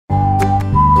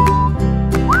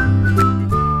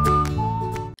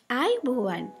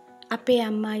අපේ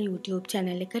අම්මා YouTube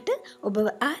channel එකට ඔබව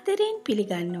ආදරයෙන්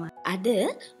පිළිගන්නවා. අද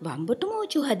වම්බුටු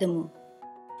මෝජු හදමු.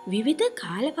 විවිධ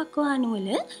කාලවකවානුවල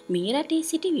මේ රටේ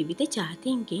සිටි විවිධ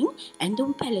ජාතීන්ගෙන්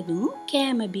ඇඳුම් පැළඳුම්,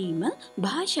 කෑම බීම,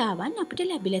 භාෂාවන් අපිට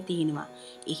ලැබිලා තියෙනවා.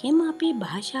 එහෙම අපේ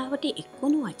භාෂාවට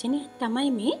එක්වුණු වචනයක් තමයි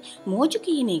මේ මෝජු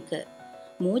කියන එක.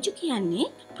 මෝජු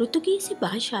කියන්නේ පෘතුගීසි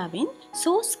භාෂාවෙන්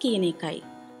සෝස් කියන එකයි.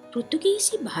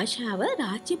 පෘතුගීසි භාෂාව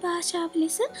රාජ්‍ය භාෂාව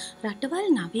ලෙස රටවල්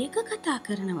 9ක කතා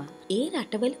කරනවා. ඒ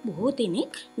රටවල බොහෝ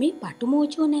දෙනෙක් මේ බටු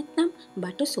මෝජුව නැත්නම්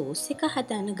බටු සෝස් එක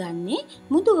හදන්න ගන්නේ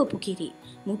මුදුවපු කිරි.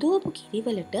 මුදුවපු කිරි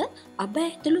වලට අබ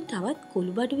ඇතුළු තවත්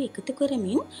කුළුබඩු එකතු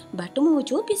කරමින් බටු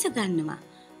මෝජුව පිස ගන්නවා.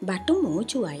 බටු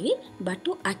මෝජුවයි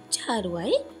බටු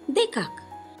අච්චාරුවයි දෙකක්.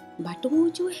 බටු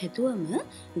මෝජුව හැදුවම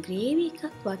ග්‍රේවි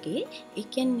එකක් වගේ, ඒ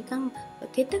කියන්නේ නිකන්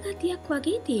තෙත ගතියක්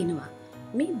වගේ තියෙනවා.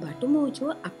 මේ බටු මෝජුව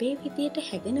අපේ විදියට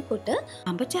හැගෙනකොට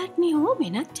අඹ චට්නි හෝ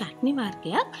වෙනත් චට්නි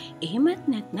වර්ගයක්, එහෙමත්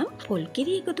නැත්නම් පොල්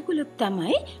කිරි එකතු කළොත්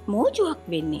තමයි මෝජුවක්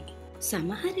වෙන්නේ.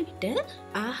 සමහර විට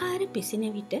ආහාර පිසින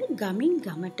විට ගමින්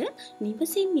ගමට,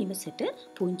 නිවසින් නිවසට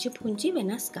පුංචි පුංචි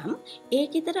වෙනස්කම් ඒ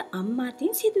ගෙදර අම්මා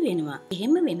අතින් සිදු වෙනවා.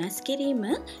 එහෙම වෙනස් කිරීම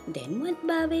දැනුවත්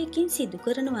භාවයකින් සිදු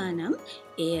කරනවා නම්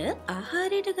එය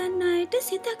ආහාරයට ගන්න අයට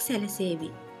සිතක්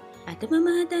සැලසේවි. අද මම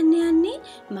හදන්න යන්නේ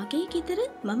මගේ ගෙදර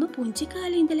මම පුංචි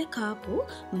කාලේ ඉඳලා කාපු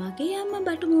මගේ අම්මා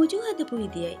බටු මෝජු හදපු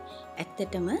විදියයි.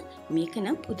 ඇත්තටම මේක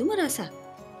නම් පුදුම රසක්.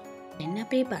 දැන්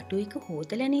අපේ බටු එක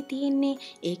හොදලානේ තියෙන්නේ.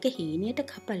 ඒක හීනියට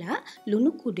කපලා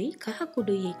ලුණු කුඩුයි කහ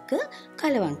කුඩුයි එක්ක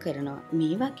කලවම් කරනවා.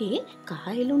 මේ වගේ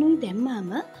කහයි ලුණුයි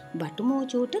දැම්මාම බටු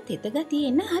මෝජුවට තෙත ගතිය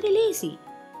එන්න හරි ලේසි.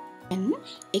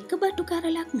 එක බටු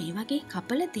කරලක් මේ වගේ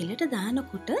කපලා තෙලට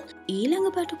දානකොට ඊළඟ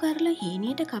බටු කරලා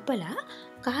හීනියට කපලා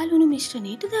කහලුණු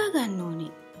මිශ්‍රණයට දාගන්න ඕනේ.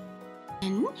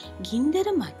 දැන් ගින්දර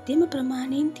මධ්‍යම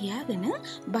ප්‍රමාණයෙන් තියාගෙන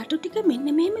බටු ටික මෙන්න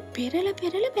මෙහෙම පෙරලා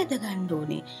බැද ගන්න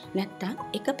ඕනේ. නැත්තම්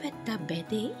එක පැත්තක්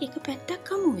බැදේ, එක පැත්තක්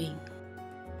කමු වෙයි.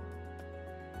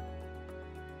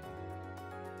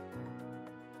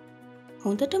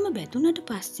 හොඳටම බැදුනට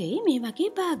පස්සේ මේ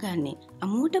වගේ බාගන්නේ.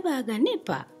 අමුවට බාගන්න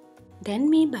එපා. දැන්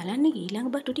මේ බලන්න ඊළඟ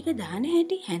බටු ටික දාන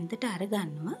හැටි හැන්දට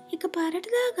අරගන්නවා, එකපාරට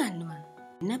දාගන්නවා.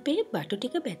 අපේ බටු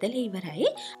ටික බෙදලා ඉවරයි.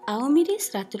 අවමිරිස්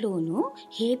රතුළු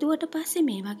හේදුවට පස්සේ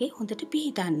මේ වගේ හොඳට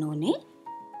පිහිටන්න ඕනේ.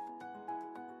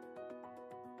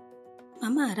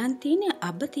 මම අරන් තියෙන්නේ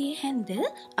අබ තිය හැන්ද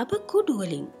අබ කුඩු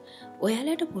වලින්.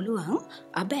 ඔයාලට පුළුවන්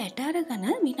අබ ඇට අරගෙන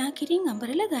විනාකිරින්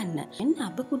අඹරලා ගන්න. එන්න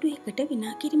අබ කුඩු එකට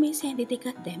විනාකිරි මේ සෑඳි දෙකක්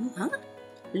දැම්මා.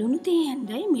 ලුණු තේ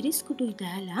හැන්දයි මිරිස් කුඩුයි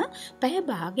දාලා පැය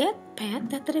භාගයක්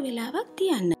පැයක් අතර වෙලාවක්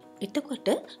තියන්න. එතකොට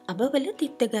අබවල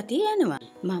තිත්ත ගතිය යනවා.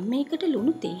 මම මේකට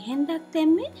ලුණු තේ හැන්දක්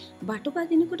දැම්මේ බටු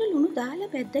පදිනකොට ලුණු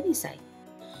දාලා බැද්ද නිසායි.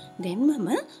 දැන් මම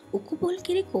උකු පොල්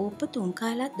කිරි කෝප්ප 3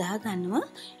 කාලක් දාගන්නවා.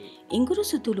 ඉඟුරු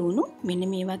සුදුලුණු මෙන්න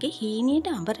මේ වගේ හීනියට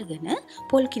අඹරගෙන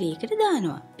පොල් කිරි එකට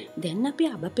දානවා. දැන් අපි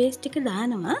අබ පේස්ට් එක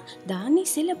දානවා. දාන්න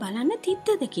ඉස්සෙල්ලා බලන්න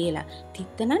තිත්තද කියලා.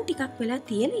 තිත්ත නම් ටිකක් වෙලා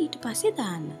තියලා ඊට පස්සේ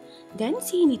දාන්න. දැන්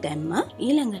සීනි දැම්මා.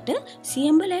 ඊළඟට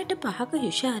සියඹලයට 5ක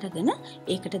යුෂ අරගෙන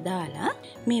ඒකට දාලා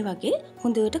මේ වගේ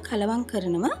හොඳට කලවම්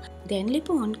කරනවා. දැන් ලිප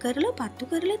ඔන් කරලා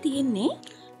පත්තු කරලා තියෙන්නේ.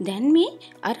 දැන් මේ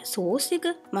අර සෝස් එක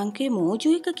මං කියේ මෝජු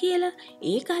එක කියලා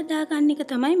ඒක හදාගන්න එක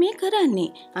තමයි මේ කරන්නේ.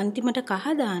 අන්තිමට කහ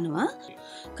දානවා.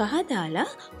 කහ දාලා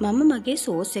මම මගේ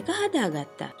සෝස් එක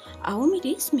හදාගත්තා.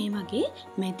 අවමිරිස් මේ වගේ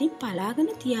මැදින් පලාගෙන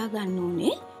තියාගන්න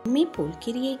ඕනේ. මේ පොල්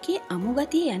කිරි එකේ අමු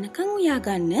ගතිය යනකම් උයා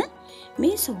ගන්න.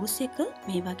 මේ සෝස් එක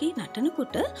මේ වගේ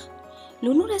නටනකොට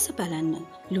ලුණු රස බලන්න.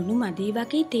 ලුණු මදි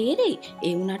වගේ තේරෙයි.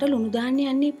 ඒ වුණාට ලුණු දාන්න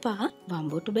යන්න එපා.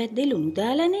 වම්බොටු බැද්දේ ලුණු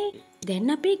දාලානේ. දැන්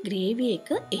අපේ ග්‍රේවි එක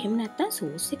එහෙම නැත්තම්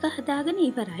සෝස් එක හදාගෙන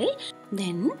ඉවරයි.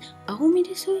 දැන්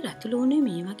අහුමිරිසුයි රතුළුනේ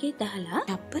මේ වගේ දාලා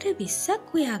තප්පර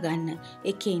 20ක් හොයාගන්න.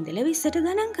 එකේ ඉඳලා 20ට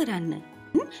ගණන් කරන්න.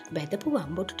 බැදපු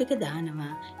වම්බොටු ටික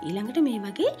දානවා. ඊළඟට මේ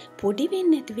වගේ පොඩි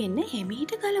වෙන්නේ නැති වෙන්න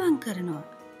හැමීට කලවම් කරනවා.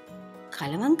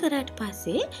 කලවම් කරාට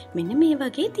පස්සේ මෙන්න මේ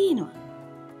වගේ තියෙනවා.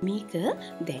 මේක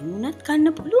දැන් උනත්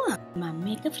කන්න පුළුවන්. මම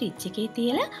මේක ෆ්‍රිජ් එකේ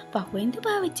තියලා පහුවෙන්ද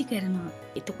පාවිච්චි කරනවා.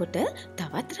 එතකොට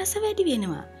තවත් රස වැඩි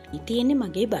වෙනවා. ඉතින්නේ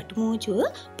මගේ බටු මෝජුව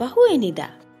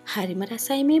පහුවෙනිදා. හරිම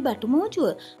රසයි මේ බටු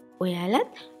මෝජුව. ඔයාලත්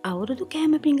අවුරුදු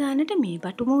කෑම පිඟානට මේ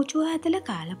බටු මෝජුව හදලා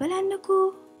කාලා බලන්නකෝ.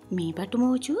 මේ බටු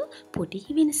මෝජුව පොඩි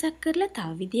වෙනසක් කරලා තව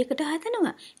විදියකට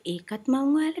හදනවා. ඒකත්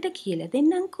මම ඔයාලට කියලා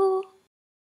දෙන්නම්කෝ.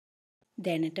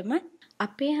 දැනටම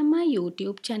අපේ අම්මා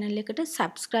YouTube channel එකට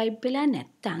subscribe වෙලා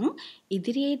නැත්නම්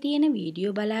ඉදිරියේ තියෙන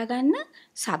වීඩියෝ බලා ගන්න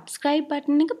subscribe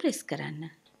button එක press කරන්න.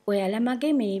 ඔයාලා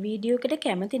මගේ මේ වීඩියෝ එකට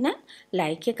කැමති නම්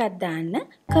like එකක් දාන්න,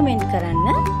 comment කරන්න,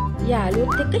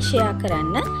 යාළුවොත් එක්ක share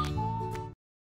කරන්න.